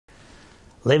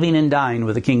Living and Dying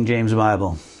with the King James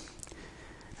Bible.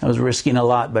 I was risking a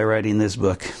lot by writing this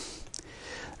book.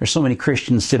 There's so many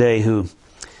Christians today who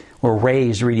were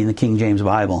raised reading the King James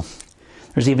Bible.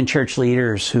 There's even church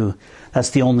leaders who that's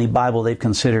the only Bible they've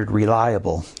considered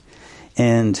reliable.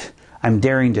 And I'm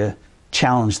daring to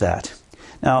challenge that.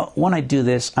 Now, when I do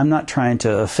this, I'm not trying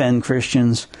to offend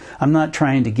Christians. I'm not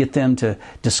trying to get them to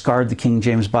discard the King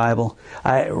James Bible.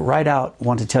 I right out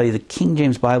want to tell you the King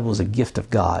James Bible is a gift of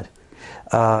God.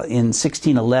 In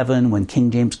 1611, when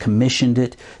King James commissioned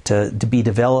it to be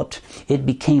developed, it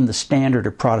became the standard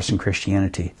of Protestant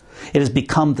Christianity. It has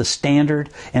become the standard,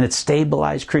 and it's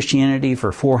stabilized Christianity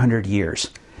for 400 years.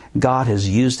 God has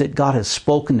used it. God has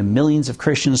spoken to millions of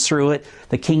Christians through it.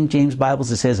 The King James Bible,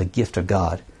 as it says, a gift of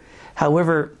God.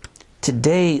 However,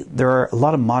 today there are a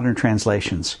lot of modern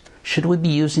translations. Should we be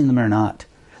using them or not?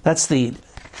 That's the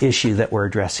issue that we're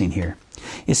addressing here.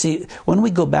 You see, when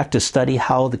we go back to study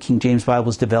how the King James Bible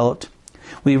was developed,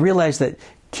 we realize that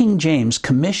King James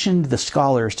commissioned the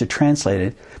scholars to translate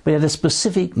it, but he had a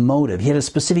specific motive. He had a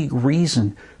specific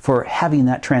reason for having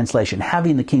that translation,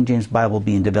 having the King James Bible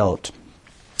being developed.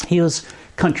 His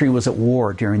country was at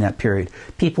war during that period.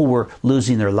 People were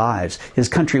losing their lives. His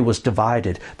country was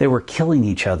divided. They were killing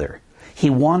each other. He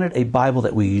wanted a Bible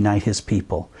that would unite his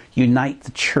people, unite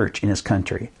the church in his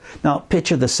country. Now,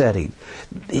 picture the setting.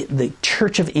 The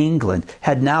Church of England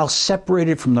had now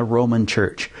separated from the Roman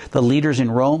Church. The leaders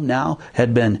in Rome now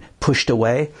had been pushed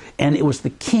away, and it was the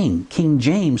king, King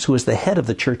James, who was the head of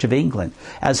the Church of England.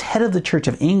 As head of the Church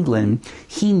of England,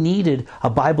 he needed a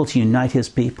Bible to unite his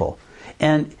people.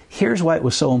 And here's why it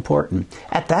was so important.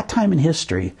 At that time in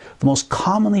history, the most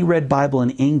commonly read Bible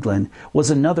in England was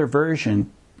another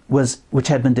version which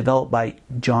had been developed by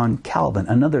John Calvin,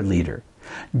 another leader.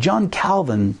 John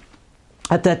Calvin,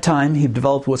 at that time, he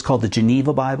developed what's called the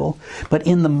Geneva Bible. But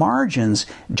in the margins,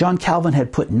 John Calvin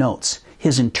had put notes,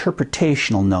 his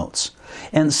interpretational notes.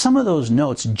 And some of those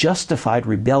notes justified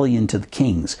rebellion to the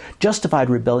kings, justified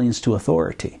rebellions to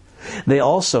authority.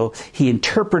 He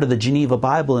interpreted the Geneva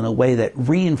Bible in a way that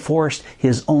reinforced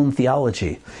his own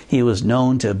theology. He was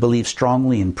known to believe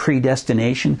strongly in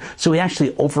predestination, so he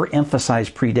actually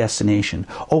overemphasized predestination,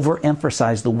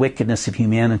 overemphasized the wickedness of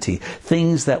humanity,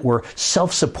 things that were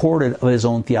self-supported of his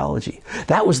own theology.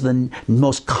 That was the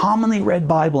most commonly read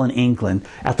Bible in England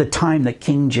at the time that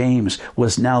King James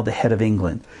was now the head of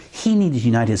England. He needed to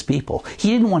unite his people. He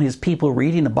didn't want his people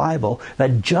reading a Bible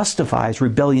that justifies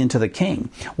rebellion to the king.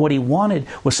 What he wanted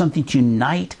was something to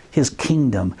unite his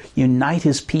kingdom, unite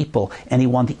his people, and he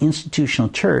wanted the institutional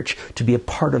church to be a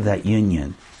part of that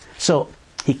union. So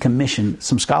he commissioned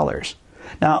some scholars.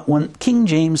 Now, when King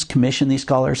James commissioned these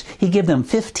scholars, he gave them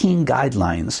 15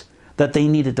 guidelines that they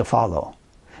needed to follow.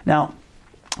 Now,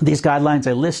 these guidelines,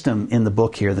 I list them in the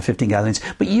book here, the 15 guidelines,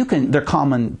 but they're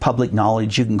common public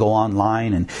knowledge. You can go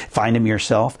online and find them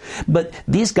yourself. But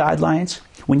these guidelines,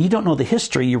 when you don't know the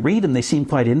history, you read them, they seem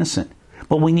quite innocent.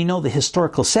 But when you know the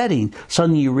historical setting,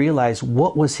 suddenly you realize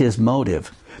what was his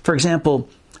motive. For example,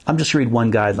 I'm just read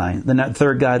one guideline. The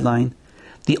third guideline,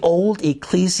 the old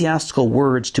ecclesiastical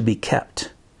words to be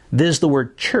kept. This is the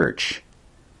word church,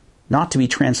 not to be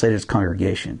translated as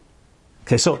congregation.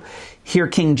 Okay, so here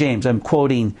King James, I'm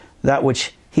quoting that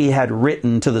which he had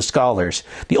written to the scholars.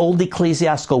 The old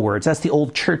ecclesiastical words, that's the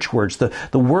old church words, the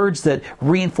words that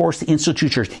reinforce the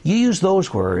institutional church. You use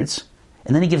those words.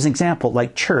 And then he gives an example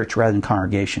like church rather than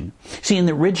congregation. See, in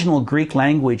the original Greek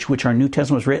language which our New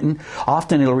Testament was written,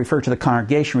 often it'll refer to the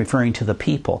congregation referring to the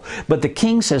people. But the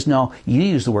king says, no, you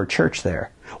use the word church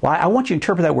there. Why? I want you to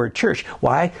interpret that word church.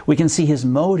 Why? We can see his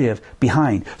motive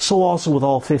behind. So also with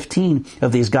all 15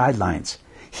 of these guidelines.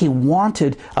 He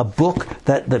wanted a book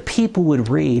that the people would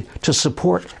read to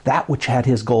support that which had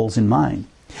his goals in mind.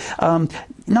 Not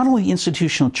only the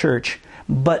institutional church,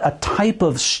 but a type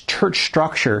of church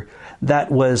structure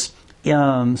that was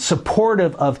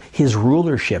supportive of his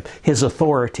rulership, his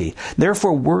authority.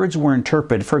 Therefore, words were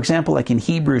interpreted. For example, like in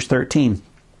Hebrews 13,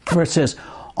 where it says,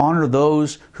 honor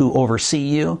those who oversee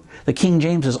you. The King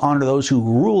James says, honor those who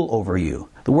rule over you.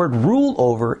 The word rule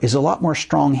over is a lot more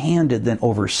strong-handed than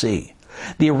oversee.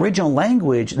 The original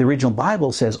language, the original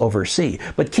Bible says oversee,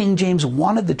 but King James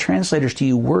wanted the translators to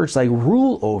use words like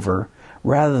rule over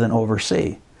rather than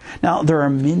oversee. Now, there are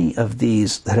many of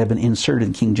these that have been inserted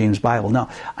in King James Bible. Now,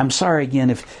 I'm sorry again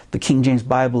if the King James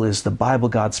Bible is the Bible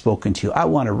God's spoken to you. I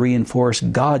want to reinforce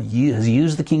God has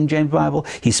used the King James Bible.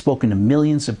 He's spoken to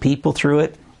millions of people through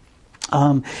it.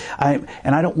 And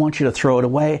I don't want you to throw it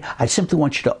away. I simply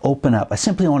want you to open up. I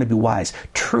simply want to be wise.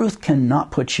 Truth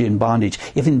cannot put you in bondage.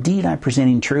 If indeed I'm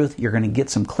presenting truth, you're going to get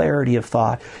some clarity of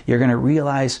thought. You're going to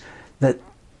realize that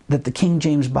that the King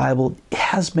James Bible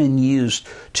has been used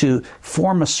to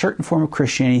form a certain form of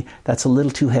Christianity that's a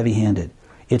little too heavy-handed.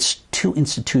 It's too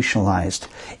institutionalized,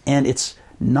 and it's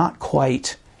not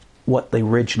quite what the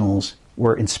originals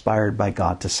were inspired by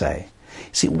God to say.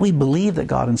 See, we believe that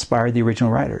God inspired the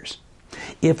original writers.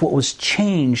 If what was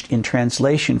changed in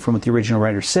translation from what the original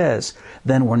writer says,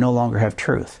 then we no longer have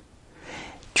truth.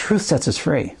 Truth sets us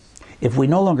free. If we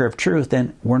no longer have truth,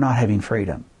 then we're not having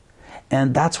freedom.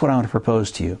 And that's what I want to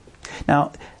propose to you.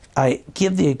 Now, I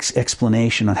give the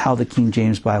explanation on how the King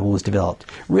James Bible was developed.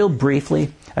 Real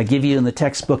briefly, I give you in the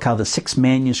textbook how the 6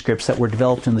 manuscripts that were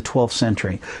developed in the 12th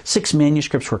century. 6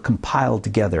 manuscripts were compiled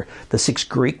together. The 6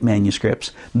 Greek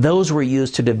manuscripts, those were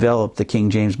used to develop the King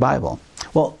James Bible.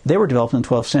 Well, they were developed in the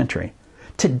 12th century.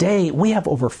 Today, we have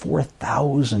over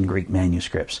 4,000 Greek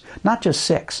manuscripts, not just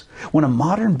 6. When a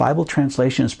modern Bible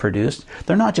translation is produced,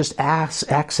 they're not just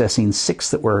accessing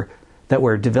 6 that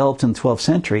were developed in the 12th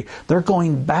century. They're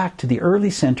going back to the early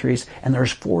centuries, and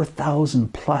there's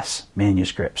 4,000 plus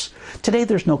manuscripts. Today,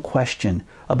 there's no question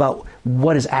about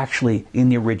what is actually in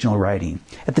the original writing.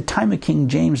 At the time of King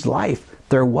James' life,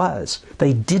 there was.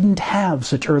 They didn't have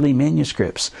such early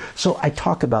manuscripts. So I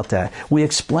talk about that. We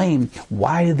explain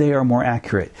why they are more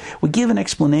accurate. We give an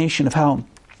explanation of how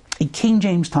in King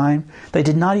James' time, they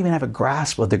did not even have a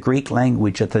grasp of the Greek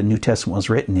language that the New Testament was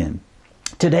written in.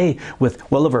 Today,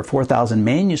 with well over 4,000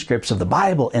 manuscripts of the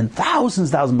Bible and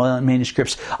thousands of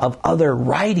manuscripts of other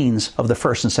writings of the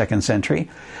 1st and 2nd century,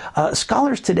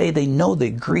 scholars today, they know the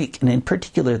Greek, and in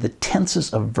particular the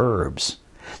tenses of verbs.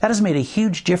 That has made a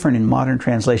huge difference in modern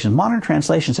translations. Modern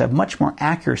translations have much more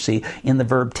accuracy in the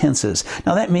verb tenses.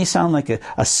 Now that may sound like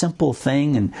a simple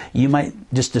thing, and you might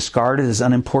just discard it as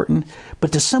unimportant,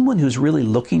 but to someone who's really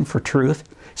looking for truth,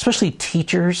 especially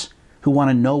teachers who want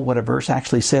to know what a verse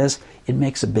actually says, it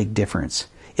makes a big difference.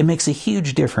 It makes a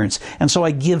huge difference. And so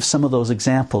I give some of those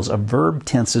examples of verb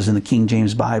tenses in the King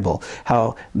James Bible,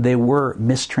 how they were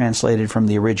mistranslated from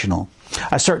the original.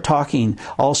 I start talking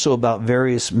also about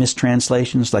various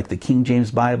mistranslations like the King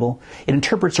James Bible. It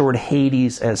interprets the word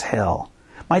Hades as hell.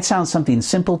 Might sound something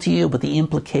simple to you, but the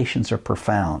implications are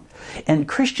profound. And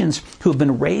Christians who have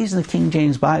been raised in the King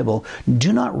James Bible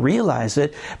do not realize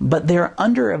it, but they're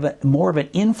under more of an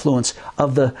influence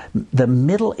of the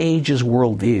Middle Ages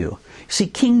worldview. See,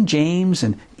 King James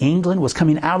in England was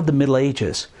coming out of the Middle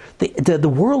Ages. The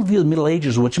worldview of the Middle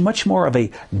Ages was much more of a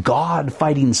God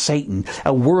fighting Satan,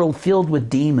 a world filled with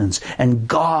demons, and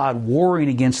God warring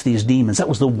against these demons. That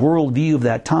was the worldview of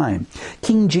that time.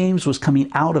 King James was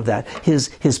coming out of that,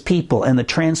 his people and the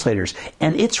translators.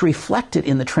 And it's reflected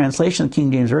in the translation of the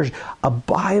King James Version, a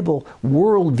Bible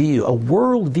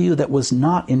worldview that was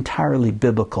not entirely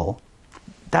biblical.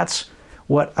 That's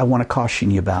what I want to caution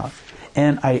you about.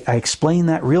 And I explain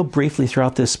that real briefly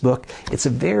throughout this book. It's a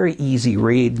very easy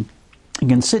read. You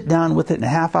can sit down with it in a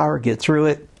half hour, get through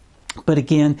it. But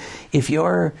again, if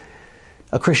you're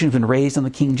a Christian who's been raised on the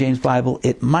King James Bible,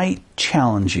 it might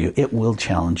challenge you. It will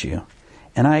challenge you.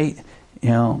 And I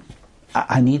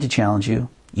need to challenge you.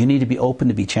 You need to be open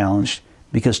to be challenged,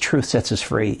 because truth sets us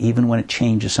free, even when it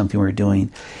changes something we're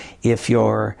doing. If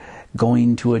you're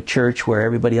going to a church where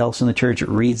everybody else in the church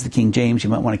reads the King James, you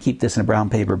might want to keep this in a brown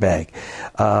paper bag.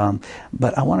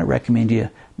 But I want to recommend to you,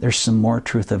 there's some more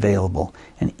truth available.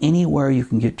 And anywhere you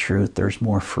can get truth, there's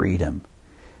more freedom.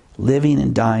 Living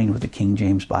and dying with the King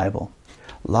James Bible.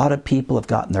 A lot of people have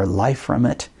gotten their life from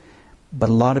it, but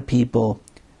a lot of people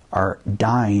are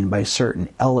dying by certain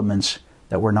elements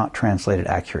that were not translated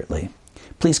accurately.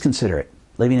 Please consider it.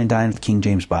 Living and dying with the King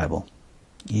James Bible.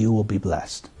 You will be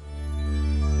blessed.